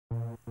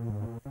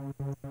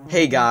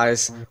Hey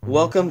guys,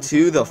 welcome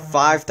to the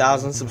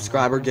 5,000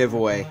 subscriber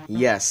giveaway.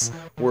 Yes,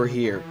 we're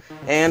here.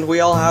 And we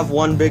all have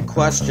one big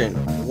question.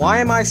 Why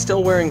am I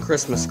still wearing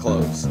Christmas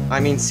clothes? I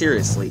mean,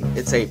 seriously,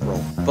 it's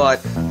April. But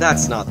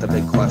that's not the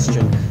big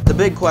question. The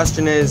big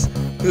question is,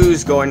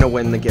 who's going to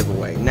win the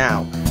giveaway?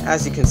 Now,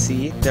 as you can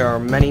see, there are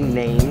many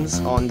names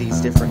on these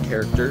different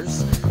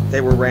characters.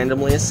 They were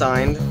randomly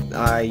assigned.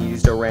 I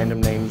used a random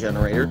name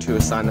generator to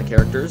assign the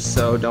characters,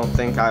 so don't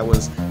think I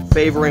was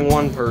favoring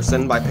one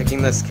person by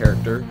picking this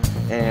character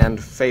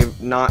and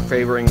not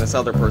favoring this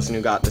other person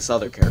who got this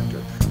other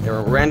character. They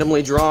were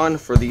randomly drawn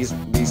for these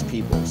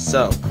people.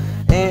 So,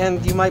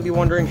 and you might be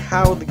wondering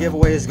how the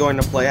giveaway is going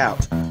to play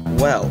out.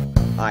 Well,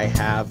 I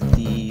have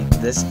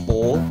this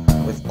bowl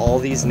with all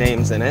these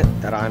names in it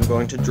that I'm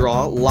going to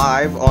draw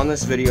live on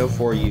this video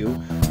for you.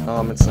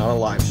 It's not a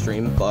live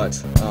stream, but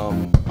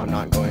I'm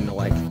not going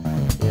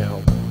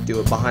to do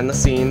it behind the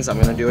scenes. I'm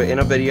going to do it in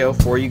a video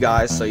for you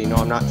guys so you know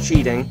I'm not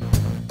cheating.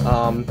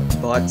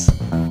 But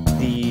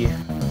the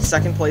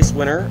second place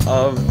winner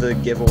of the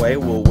giveaway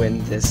will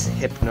win this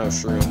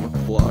Hypnoshroom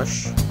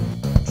plush,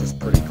 which is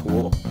pretty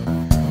cool.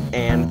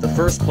 And the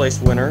first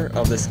place winner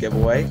of this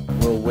giveaway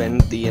will win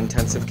the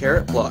Intensive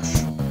Carrot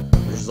plush,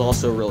 which is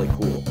also really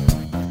cool.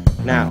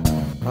 Now,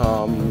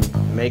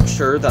 make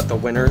sure that the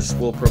winners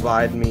will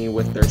provide me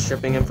with their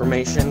shipping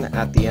information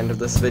at the end of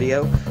this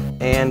video,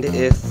 and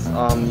if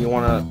you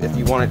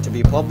want it to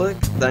be public,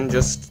 then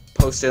just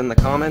post it in the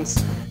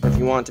comments. If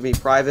you want it to be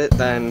private,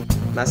 then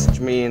message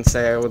me and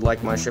say I would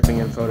like my shipping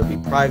info to be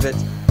private,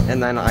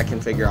 and then I can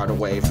figure out a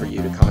way for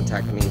you to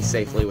contact me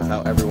safely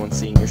without everyone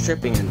seeing your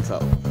shipping info.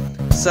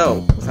 So,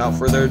 without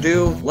further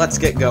ado, let's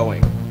get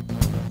going.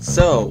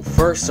 So,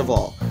 first of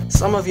all,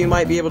 some of you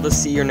might be able to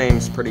see your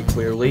names pretty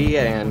clearly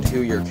and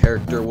who your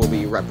character will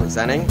be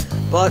representing,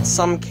 but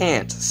some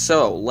can't.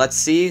 So, let's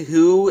see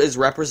who is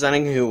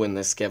representing who in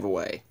this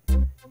giveaway.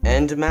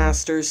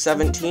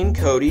 Endmaster17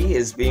 Cody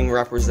is being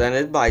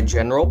represented by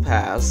General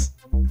Paz.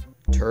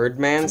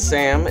 Turdman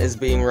Sam is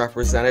being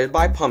represented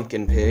by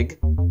Pumpkin Pig.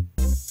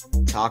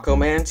 Taco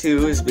Man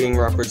 2 is being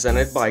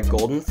represented by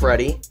Golden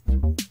Freddy.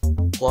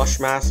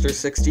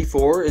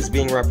 Plushmaster64 is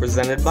being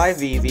represented by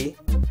Vivi.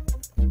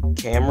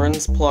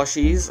 Cameron's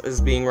Plushies is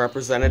being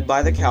represented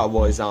by the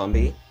Cowboy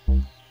Zombie.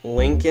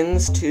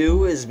 Lincoln's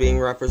 2 is being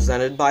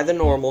represented by the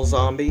Normal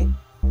Zombie.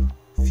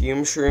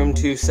 Fumeshroom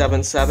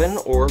 277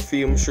 or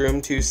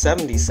Fumeshroom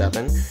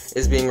 277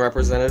 is being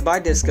represented by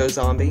Disco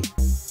Zombie.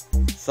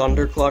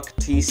 Thundercluck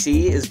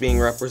TC is being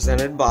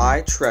represented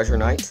by Treasure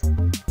Knight.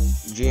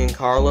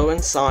 Giancarlo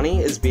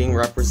Insani is being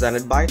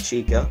represented by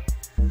Chica.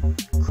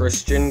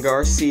 Christian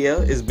Garcia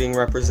is being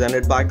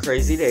represented by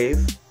Crazy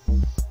Dave.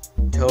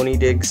 Tony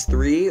Diggs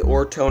 3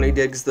 or Tony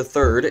Diggs the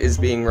Third is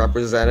being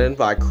represented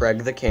by Craig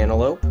the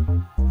Cantaloupe.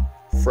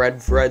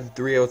 Fred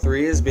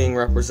 303 is being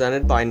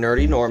represented by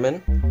Nerdy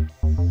Norman.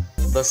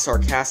 The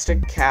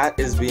Sarcastic Cat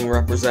is being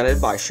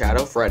represented by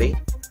Shadow Freddy.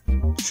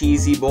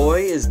 Cheesy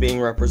Boy is being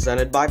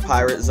represented by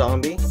Pirate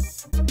Zombie.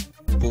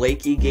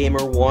 Blakey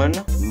Gamer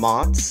 1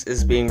 Mott's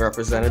is being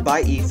represented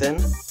by Ethan.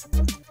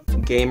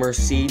 Gamer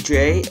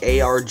CJ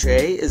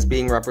ARJ is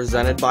being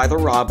represented by The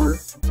Robber.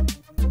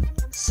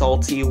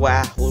 Salty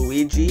Wah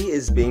Luigi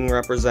is being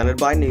represented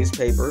by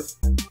Newspaper.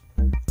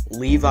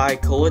 Levi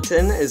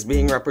Culleton is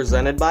being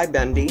represented by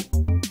Bendy.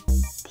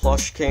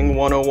 Plush King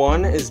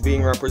 101 is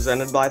being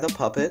represented by The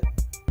Puppet.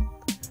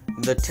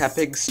 The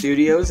Tepig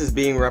Studios is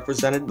being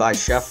represented by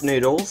Chef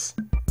Noodles.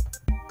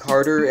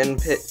 Carter and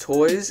Pit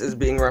Toys is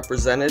being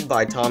represented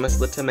by Thomas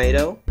the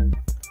Tomato.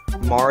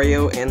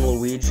 Mario and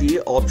Luigi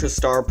Ultra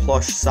Star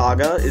Plush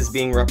Saga is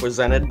being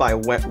represented by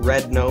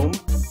Red Gnome.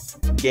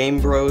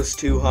 Game Bros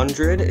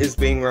 200 is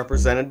being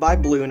represented by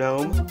Blue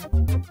Gnome.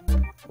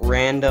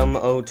 Random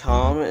O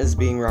Tom is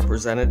being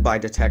represented by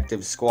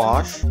Detective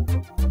Squash.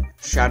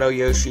 Shadow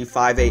Yoshi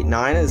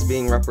 589 is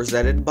being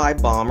represented by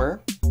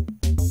Bomber.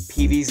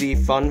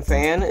 PVZ Fun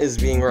Fan is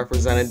being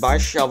represented by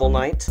Shovel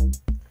Knight.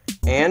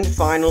 And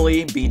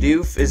finally,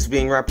 Bidoof is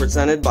being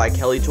represented by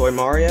Kelly Toy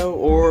Mario,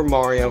 or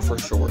Mario for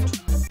short.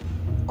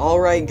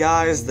 Alright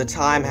guys, the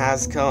time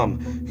has come.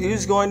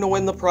 Who's going to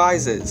win the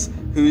prizes?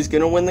 Who's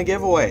going to win the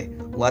giveaway?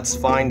 Let's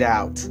find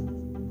out.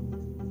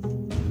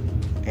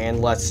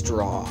 And let's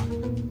draw.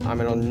 I'm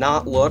going to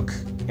not look,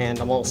 and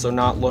I'm also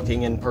not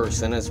looking in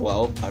person as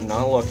well. I'm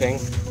not looking.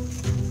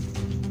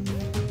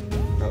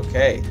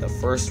 Okay, the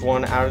first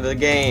one out of the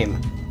game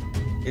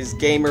is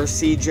Gamer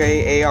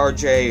CJ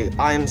ARJ.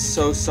 I am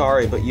so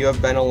sorry, but you have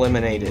been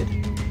eliminated.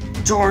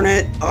 Darn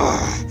it!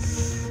 Ugh,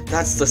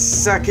 that's the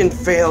second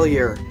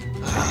failure.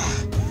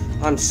 Ugh,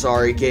 I'm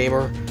sorry,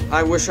 Gamer.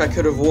 I wish I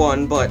could have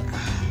won, but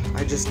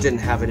I just didn't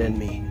have it in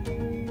me.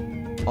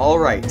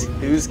 Alright,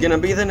 who's gonna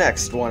be the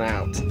next one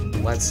out?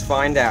 Let's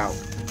find out.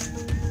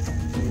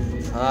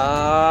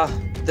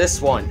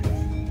 This one.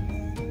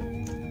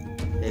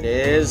 It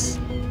is...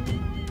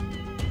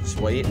 Just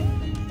wait.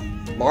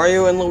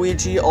 Mario and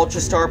Luigi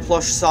Ultra Star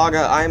Plush Saga,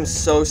 I am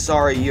so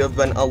sorry you have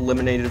been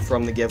eliminated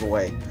from the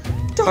giveaway.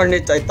 Darn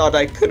it, I thought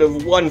I could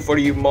have won for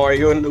you,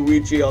 Mario and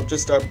Luigi Ultra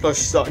Star Plush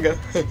Saga.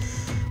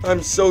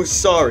 I'm so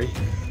sorry.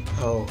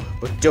 Oh,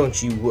 but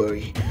don't you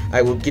worry.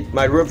 I will get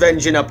my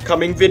revenge in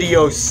upcoming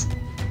videos.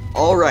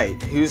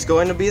 Alright, who's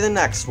going to be the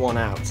next one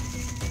out?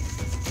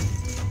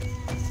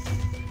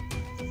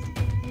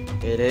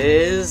 It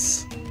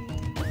is...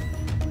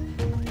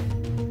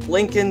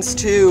 Lincoln's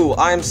 2.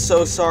 I'm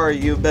so sorry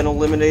you've been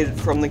eliminated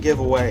from the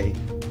giveaway.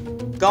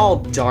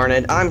 God darn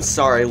it, I'm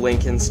sorry,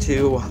 Lincoln's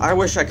 2. I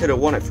wish I could have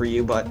won it for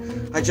you, but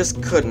I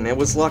just couldn't. It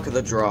was luck of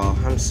the draw.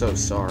 I'm so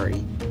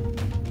sorry.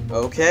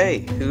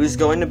 Okay, who's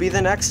going to be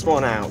the next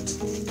one out?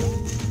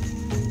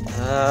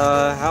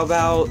 How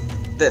about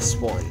this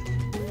one?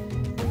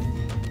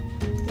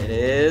 It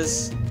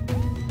is...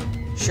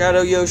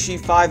 Shadow Yoshi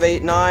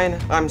 589.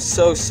 I'm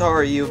so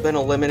sorry you've been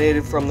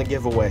eliminated from the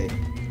giveaway.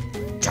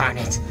 Darn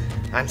it,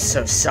 I'm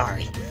so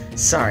sorry.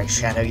 Sorry,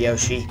 Shadow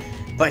Yoshi.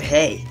 But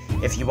hey,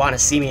 if you want to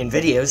see me in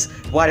videos,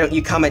 why don't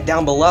you comment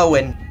down below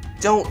and...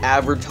 Don't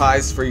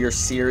advertise for your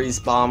series,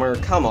 Bomber.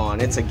 Come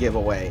on, it's a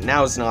giveaway.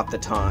 Now's not the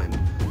time.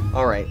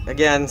 Alright,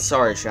 again,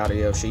 sorry, Shadow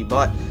Yoshi,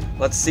 but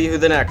let's see who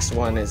the next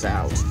one is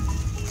out.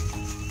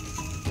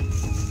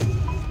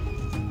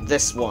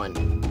 This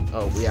one.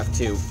 Oh, we have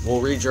two.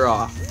 We'll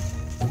redraw.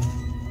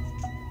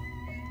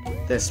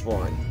 This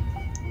one.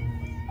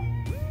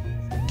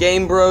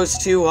 Game Bros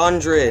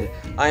 200.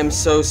 I am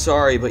so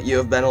sorry, but you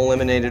have been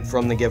eliminated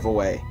from the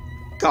giveaway.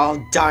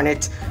 God darn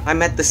it, I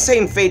met the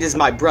same fate as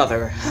my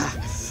brother.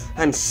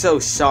 I'm so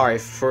sorry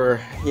for,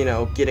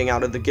 getting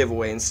out of the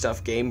giveaway and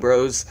stuff, Game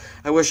Bros.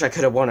 I wish I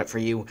could have won it for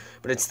you,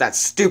 but it's that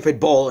stupid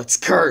bowl, it's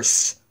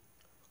cursed.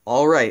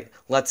 Alright,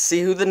 let's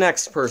see who the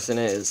next person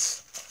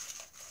is.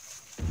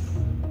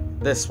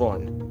 This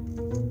one.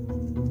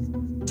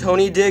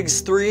 Tony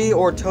Diggs 3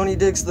 or Tony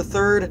Diggs the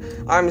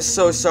 3rd, I'm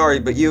so sorry,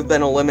 but you've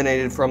been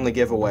eliminated from the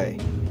giveaway.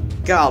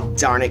 God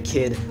darn it,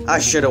 kid. I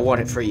should have won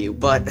it for you,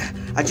 but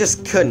I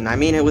just couldn't. I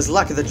mean, it was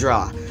luck of the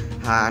draw.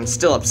 I'm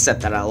still upset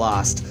that I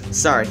lost.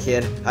 Sorry,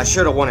 kid. I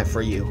should have won it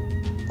for you.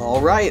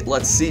 Alright,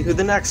 let's see who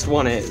the next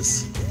one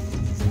is.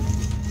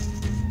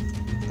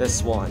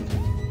 This one.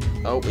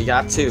 Oh, we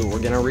got two. We're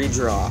gonna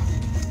redraw.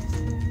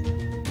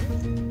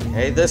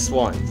 Hey, this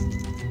one.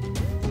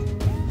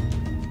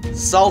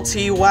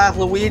 Salty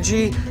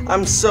Waluigi,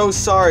 I'm so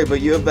sorry,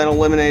 but you have been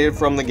eliminated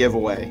from the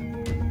giveaway.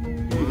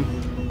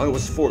 I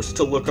was forced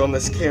to look on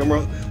this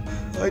camera.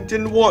 I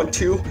didn't want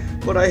to,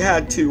 but I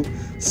had to.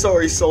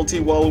 Sorry, Salty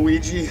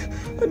Waluigi.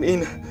 I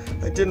mean,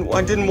 I didn't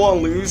want to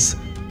lose,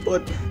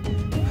 but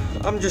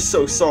I'm just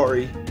so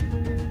sorry.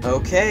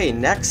 Okay,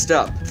 next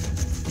up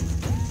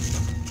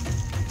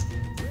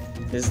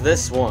is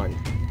this one.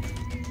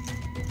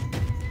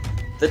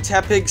 The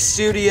Tepig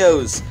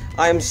Studios.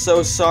 I am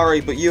so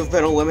sorry, but you've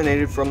been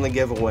eliminated from the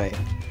giveaway.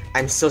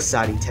 I'm so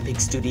sorry, Tepig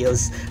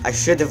Studios. I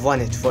should have won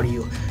it for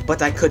you,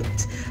 but I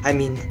couldn't. I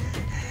mean,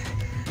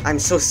 I'm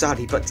so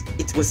sorry, but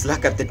it was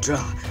luck of the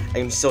draw. I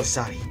am so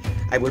sorry.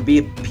 I will be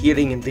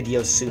appearing in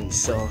videos soon,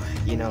 so,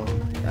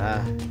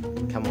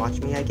 come watch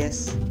me, I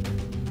guess?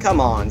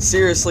 Come on,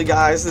 seriously,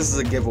 guys, this is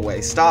a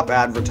giveaway. Stop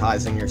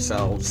advertising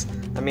yourselves.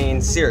 I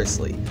mean,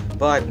 seriously.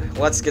 But,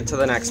 let's get to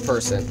the next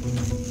person.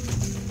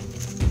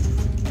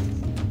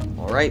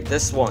 Alright,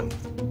 this one.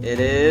 It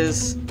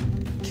is...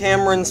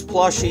 Cameron's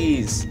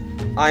Plushies.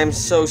 I am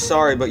so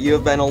sorry, but you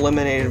have been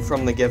eliminated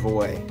from the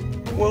giveaway.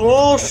 Well,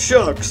 all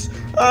shucks.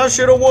 I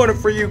should have won it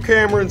for you,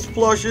 Cameron's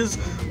Plushes,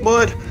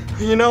 but,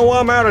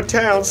 I'm out of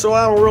town, so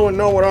I don't really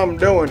know what I'm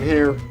doing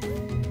here.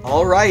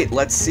 Alright,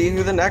 let's see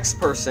who the next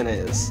person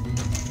is.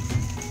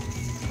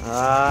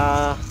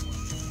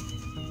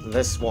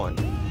 This one.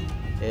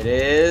 It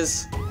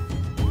is...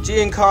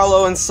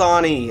 Giancarlo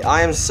Insani.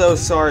 I am so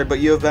sorry, but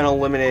you have been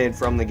eliminated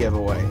from the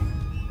giveaway.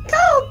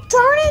 God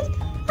darn it!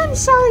 I'm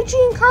sorry,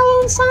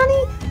 Giancarlo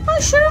Insani. I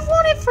should have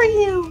won it for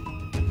you.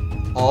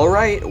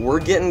 Alright, we're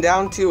getting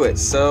down to it,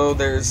 so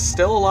there's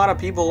still a lot of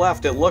people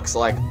left, it looks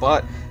like,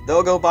 but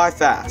they'll go by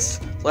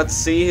fast. Let's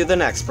see who the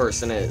next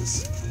person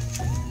is.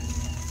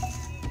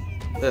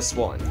 This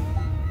one.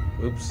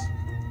 Oops.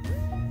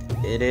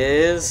 It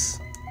is...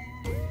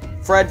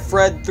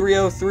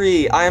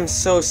 Fred303. I am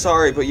so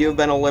sorry, but you have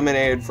been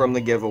eliminated from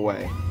the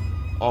giveaway.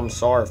 I'm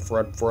sorry,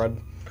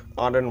 Fred.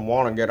 I didn't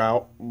want to get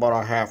out, but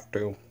I have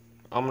to.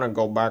 I'm gonna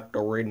go back to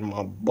reading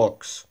my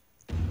books.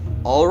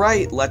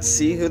 Alright, let's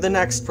see who the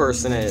next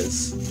person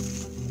is.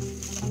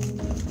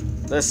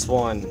 This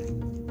one.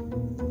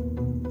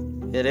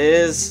 It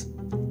is...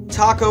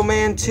 Taco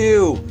Man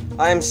 2.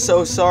 I am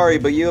so sorry,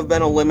 but you have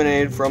been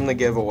eliminated from the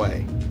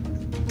giveaway.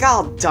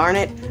 God darn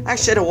it! I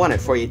should have won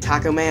it for you,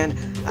 Taco Man.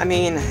 I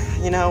mean,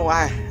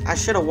 I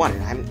should have won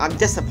it. I'm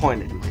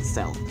disappointed in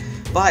myself.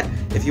 But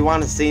if you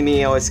want to see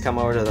me, always come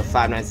over to the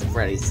Five Nights at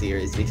Freddy's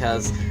series,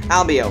 because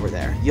I'll be over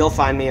there. You'll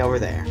find me over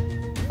there.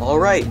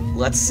 Alright,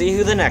 let's see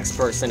who the next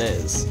person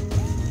is.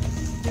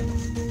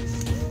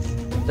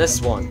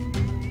 This one.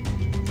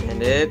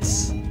 And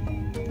it's...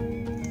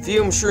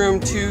 Fume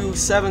Shroom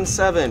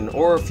 277,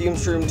 or Fume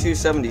Shroom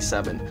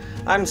 277.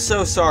 I'm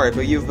so sorry,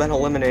 but you've been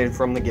eliminated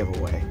from the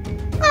giveaway.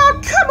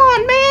 Oh, come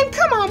on, man!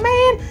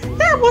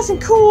 That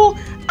wasn't cool!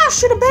 I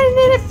should have been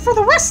in it for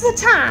the rest of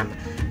the time!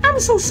 I'm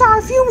so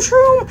sorry, Fume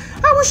Shroom.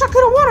 I wish I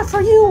could have won it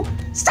for you.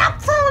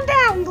 Stop falling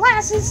down,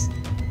 glasses.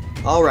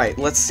 Alright,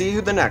 let's see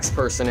who the next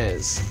person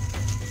is.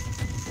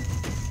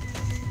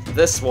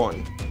 This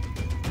one.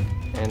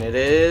 And it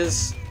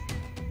is...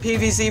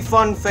 PVZ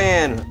Fun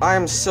Fan. I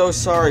am so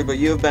sorry, but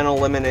you have been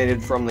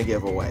eliminated from the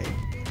giveaway.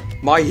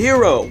 My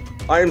hero!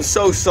 I am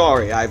so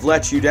sorry I've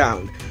let you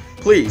down.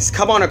 Please,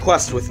 come on a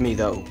quest with me,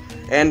 though.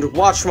 And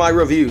watch my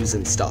reviews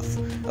and stuff.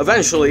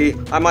 Eventually,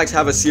 I might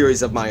have a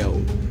series of my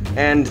own.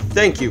 And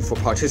thank you for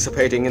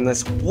participating in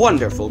this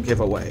wonderful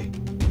giveaway.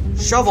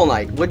 Shovel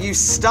Knight, would you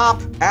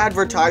stop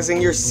advertising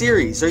your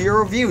series or your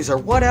reviews or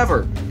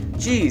whatever?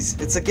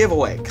 Jeez, it's a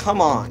giveaway, come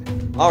on.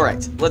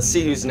 Alright, let's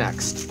see who's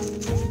next.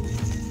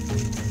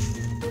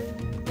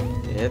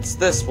 It's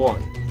this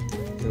one,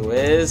 who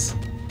is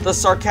the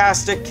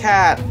Sarcastic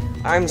Cat.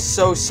 I'm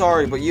so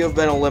sorry, but you have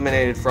been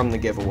eliminated from the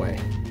giveaway.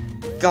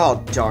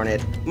 God darn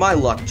it, my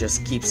luck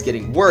just keeps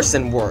getting worse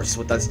and worse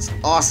with this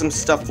awesome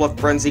Stuff Fluff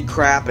Frenzy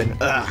crap and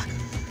ugh.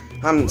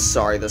 I'm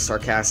sorry, the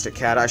Sarcastic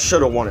Cat, I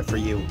should've won it for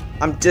you.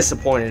 I'm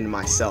disappointed in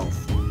myself.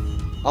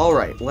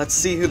 Alright, let's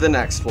see who the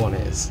next one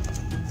is.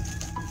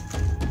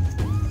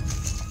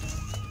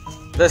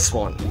 This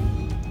one.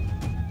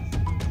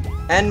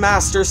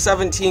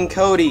 Endmaster17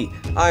 Cody,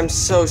 I'm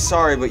so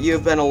sorry, but you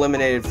have been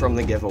eliminated from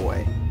the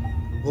giveaway.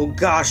 Well,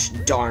 gosh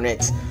darn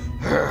it.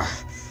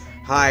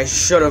 I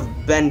should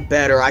have been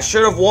better. I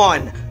should have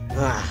won.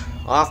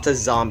 Off to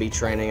zombie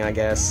training, I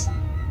guess.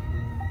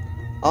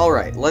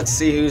 Alright, let's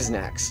see who's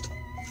next.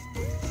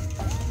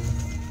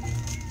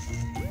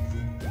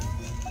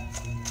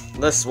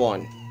 This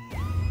one.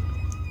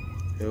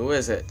 Who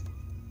is it?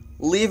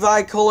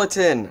 Levi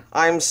Culleton.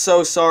 I'm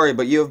so sorry,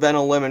 but you have been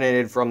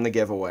eliminated from the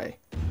giveaway.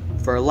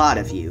 For a lot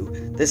of you,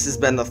 this has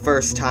been the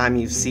first time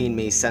you've seen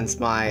me since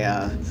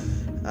my,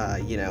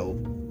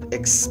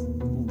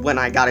 when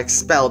I got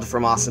expelled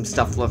from Awesome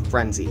Stuff Fluff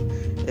Frenzy.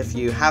 If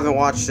you haven't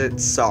watched it,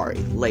 sorry,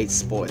 late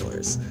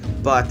spoilers.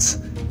 But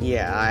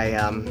yeah,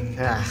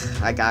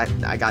 I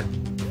got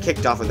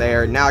kicked off of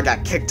there. Now I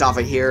got kicked off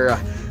of here.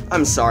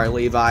 I'm sorry,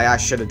 Levi. I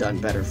should have done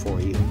better for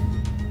you.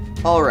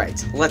 All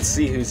right, let's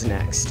see who's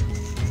next.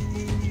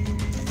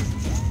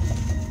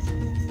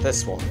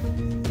 This one.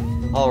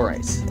 All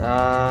right.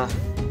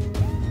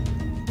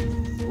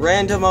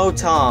 Random O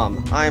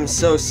Tom. I'm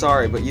so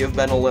sorry, but you've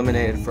been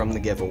eliminated from the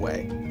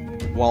giveaway.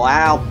 Well,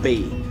 I'll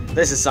be.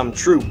 This is some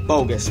true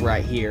bogus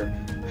right here.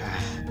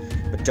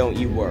 But don't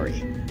you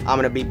worry. I'm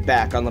gonna be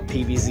back on the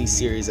PVZ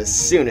series as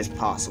soon as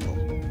possible.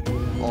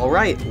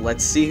 Alright,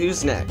 let's see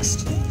who's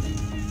next.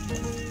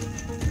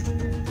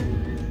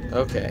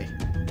 Okay.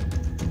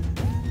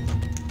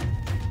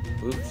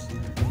 Oops.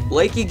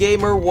 Blakey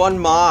Gamer 1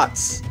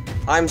 Mots.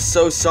 I'm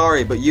so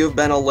sorry, but you've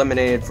been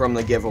eliminated from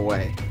the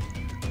giveaway.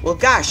 Well,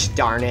 gosh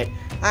darn it.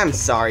 I'm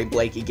sorry,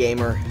 Blakey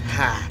Gamer.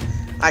 Ha.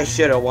 I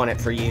should have won it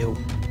for you.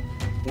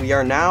 We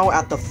are now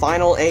at the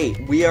final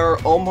 8. We are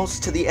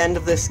almost to the end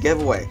of this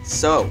giveaway.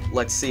 So,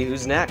 let's see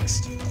who's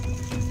next.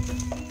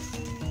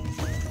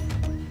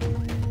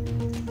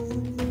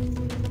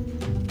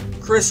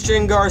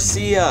 Christian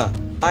Garcia.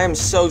 I am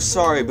so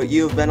sorry, but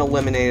you have been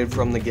eliminated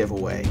from the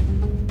giveaway.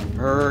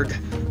 Erg,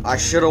 I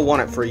should have won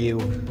it for you.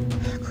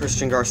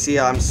 Christian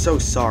Garcia, I'm so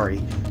sorry.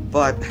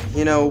 But,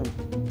 you know,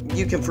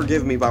 you can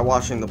forgive me by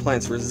watching the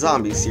Plants vs.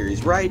 Zombies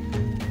series, right?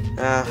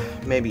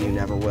 Maybe you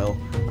never will.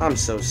 I'm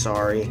so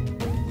sorry.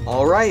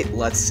 Alright,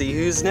 let's see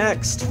who's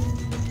next.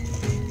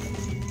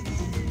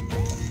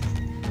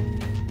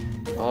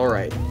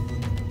 Alright.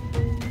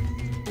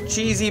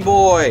 Cheesy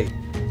Boy!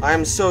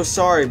 I'm so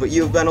sorry, but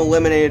you've been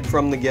eliminated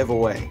from the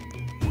giveaway.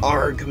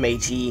 Arg,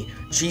 matey.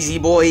 Cheesy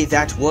Boy,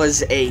 that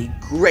was a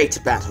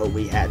great battle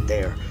we had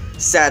there.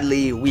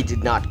 Sadly, we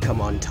did not come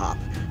on top.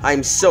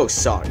 I'm so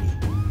sorry.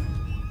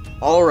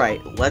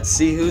 Alright, let's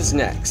see who's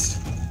next.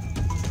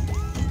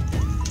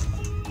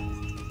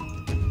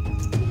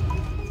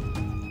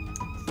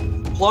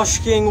 Plush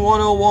King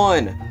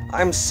 101.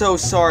 I'm so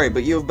sorry,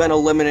 but you have been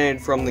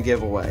eliminated from the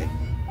giveaway.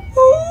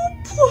 Oh,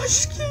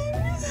 Plush King.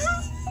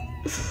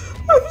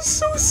 I'm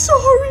so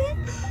sorry.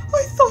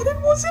 I thought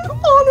it was an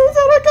honor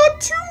that I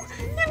got to,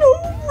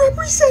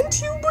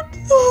 represent you, but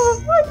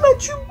I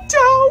let you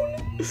down.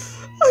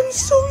 I'm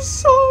so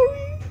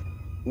sorry.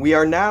 We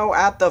are now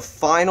at the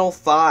final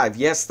 5.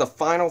 Yes, the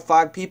final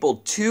 5 people.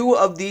 2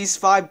 of these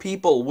 5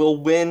 people will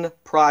win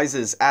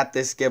prizes at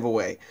this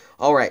giveaway.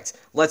 Alright,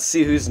 let's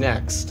see who's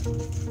next.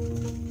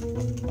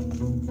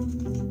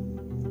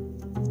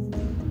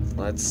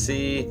 Let's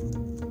see.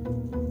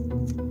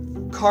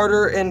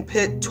 Carter and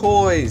Pitt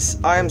Toys.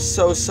 I am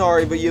so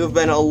sorry, but you have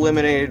been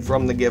eliminated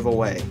from the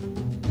giveaway.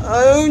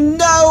 Oh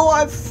no,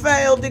 I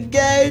failed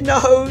again.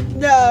 Oh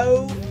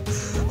no.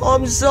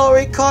 I'm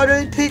sorry, Carter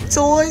and Pitt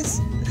Toys.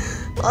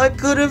 I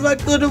could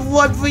have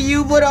won for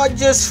you, but I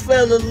just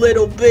fell a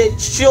little bit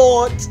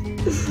short.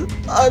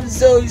 I'm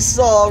so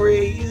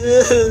sorry.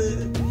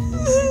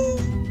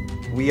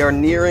 We are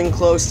nearing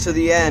close to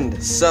the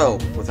end, so,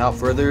 without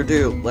further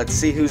ado, let's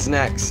see who's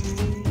next.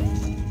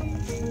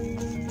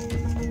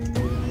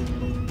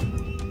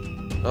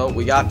 Oh,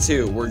 we got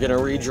 2. We're gonna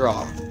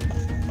redraw.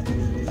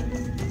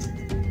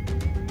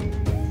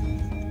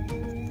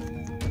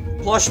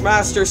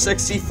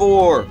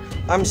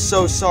 Plushmaster64, I'm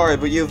so sorry,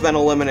 but you've been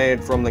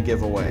eliminated from the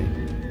giveaway.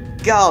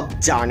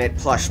 God darn it,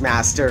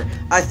 Plushmaster.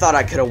 I thought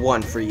I could have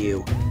won for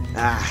you.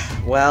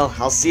 Well,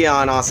 I'll see you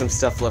on Awesome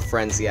Stuff La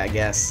Frenzy, I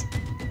guess.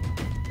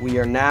 We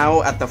are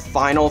now at the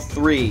final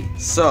 3,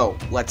 so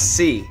let's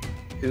see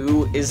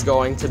who is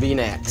going to be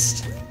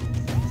next.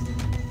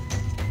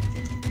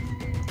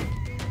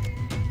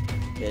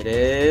 It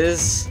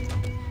is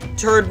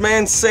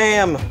Turdman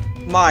Sam.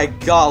 My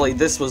golly,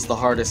 this was the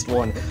hardest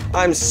one.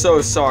 I'm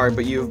so sorry,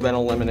 but you've been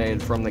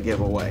eliminated from the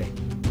giveaway.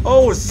 I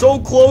was so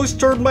close,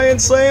 Turdman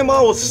Sam.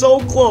 I was so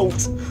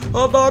close.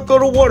 I thought I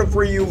could have won it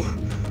for you,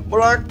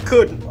 but I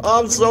couldn't.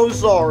 I'm so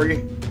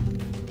sorry.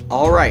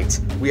 Alright,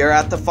 we are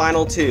at the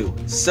final 2.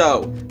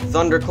 So,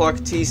 Thundercluck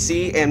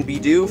TC and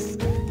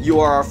Bidoof, you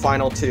are our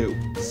final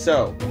 2.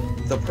 So,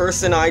 the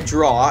person I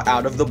draw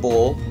out of the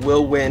bowl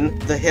will win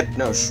the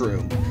Hypno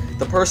Shroom.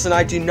 The person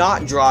I do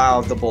not draw out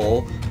of the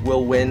bowl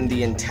will win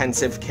the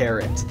Intensive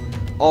Carrot.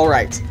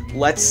 Alright,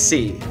 let's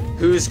see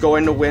who's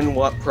going to win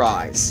what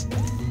prize.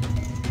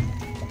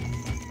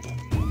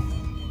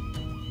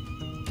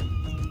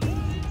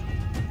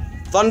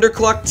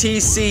 Thundercluck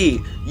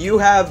TC, you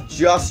have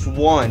just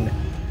won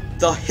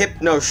the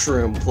Hypno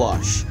Shroom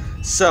plush.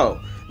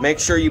 So, make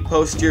sure you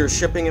post your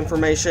shipping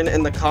information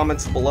in the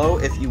comments below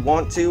if you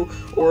want to,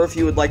 or if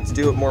you would like to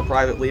do it more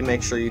privately,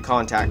 make sure you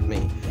contact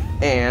me.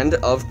 And,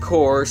 of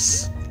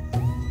course,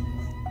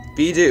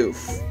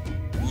 Bidoof,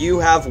 you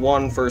have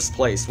won first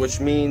place, which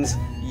means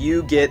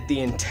you get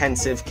the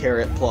Intensive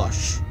Carrot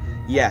plush.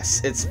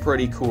 Yes, it's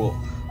pretty cool.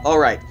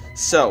 Alright,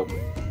 so,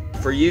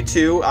 for you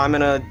two, I'm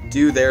gonna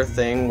do their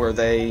thing where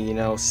they,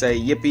 say,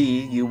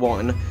 yippee, you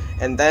won,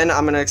 and then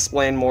I'm gonna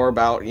explain more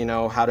about,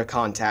 how to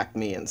contact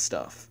me and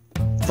stuff.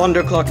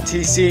 Thundercluck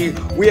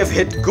TC, we have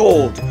hit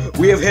gold!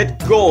 We have hit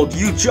gold!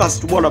 You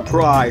just won a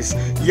prize!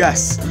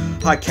 Yes!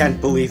 I can't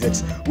believe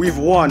it! We've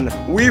won!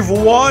 We've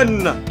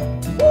won!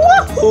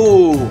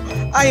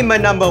 Woohoo! I'm a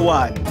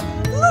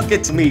 #1! Look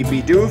at me,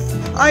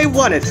 Bidoof! I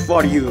won it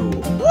for you!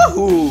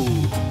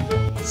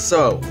 Woohoo!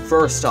 So,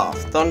 first off,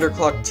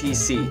 Thundercluck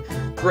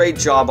TC, great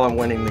job on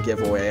winning the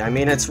giveaway. I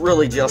mean, it's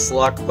really just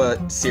luck,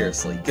 but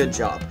seriously, good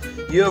job.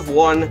 You have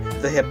won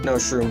the Hypno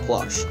Shroom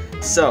plush.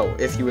 So,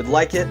 if you would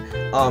like it,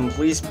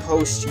 please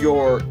post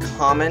your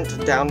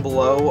comment down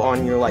below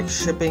on your,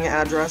 shipping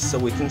address so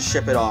we can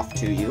ship it off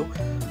to you.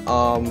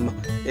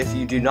 If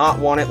you do not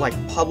want it,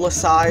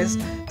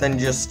 publicized, then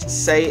just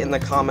say in the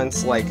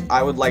comments,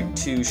 I would like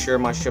to share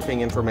my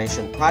shipping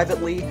information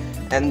privately,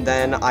 and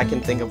then I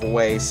can think of a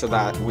way so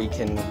that we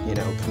can,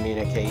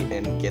 communicate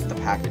and get the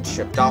package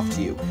shipped off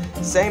to you.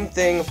 Same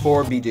thing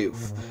for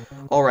Bidoof.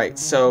 Alright,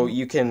 so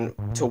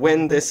to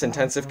win this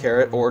Intensive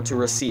Carrot, or to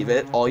receive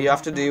it, all you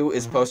have to do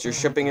is post your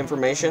shipping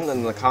information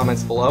in the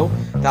comments below.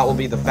 That will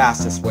be the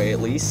fastest way, at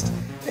least.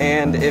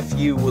 And if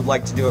you would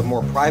like to do it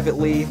more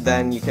privately,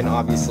 then you can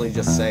obviously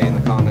just say in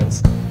the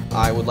comments,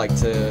 I would like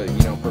to,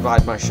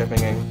 provide my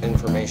shipping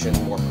information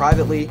more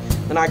privately,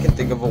 then I can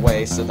think of a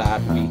way so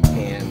that we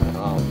can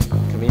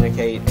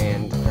communicate,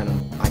 and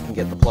then I can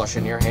get the plush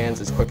in your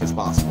hands as quick as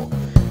possible.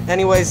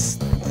 Anyways,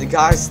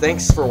 guys,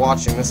 thanks for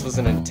watching. This was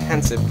an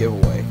intensive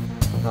giveaway.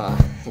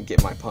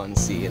 Get my pun,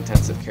 see,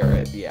 Intensive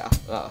Carrot, yeah,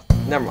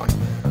 never mind.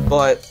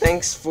 But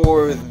thanks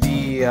for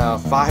the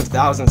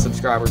 5,000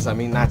 subscribers. I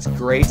mean, that's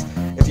great.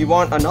 If you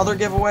want another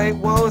giveaway,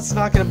 well, it's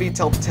not going to be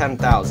till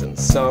 10,000.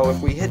 So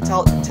if we hit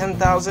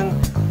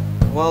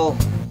 10,000, well,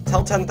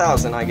 till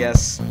 10,000, I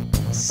guess.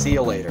 See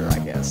you later, I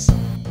guess.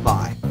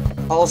 Bye.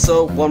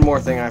 Also, one more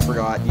thing I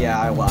forgot. Yeah,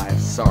 I lied.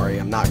 Sorry,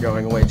 I'm not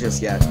going away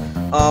just yet.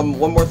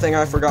 One more thing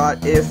I forgot.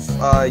 If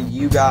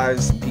you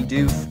guys,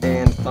 Bidoof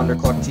and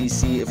Thundercluck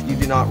TC, if you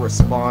do not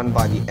respond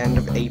by the end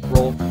of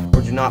April,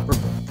 or do not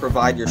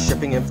provide your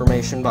shipping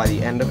information by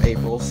the end of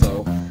April,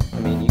 so, I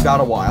mean, you got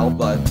a while,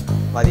 but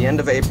by the end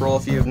of April,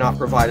 if you have not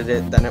provided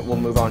it, then it will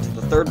move on to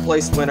the 3rd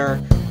place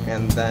winner,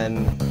 and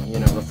then,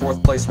 the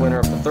 4th place winner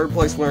if the 3rd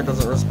place winner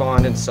doesn't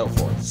respond, and so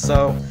forth.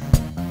 So,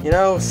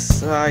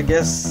 I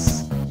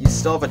guess you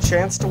still have a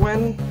chance to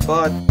win,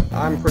 but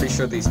I'm pretty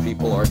sure these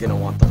people are going to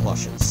want the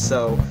plushes.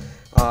 So,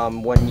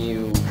 when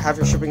you have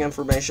your shipping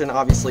information,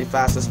 obviously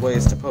fastest way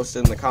is to post it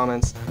in the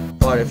comments,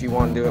 but if you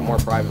want to do it more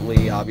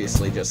privately,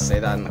 obviously just say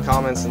that in the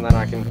comments, and then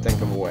I can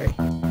think of a way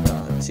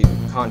to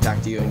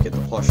contact you and get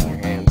the plush in your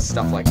hands,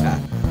 stuff like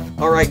that.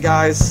 Alright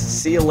guys,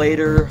 see you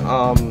later.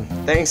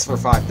 Thanks for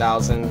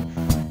 5,000,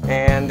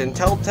 and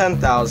until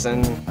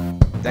 10,000,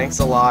 thanks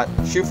a lot.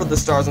 Shoot for the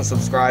stars and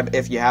subscribe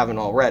if you haven't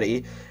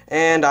already,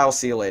 and I'll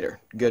see you later.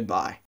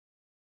 Goodbye.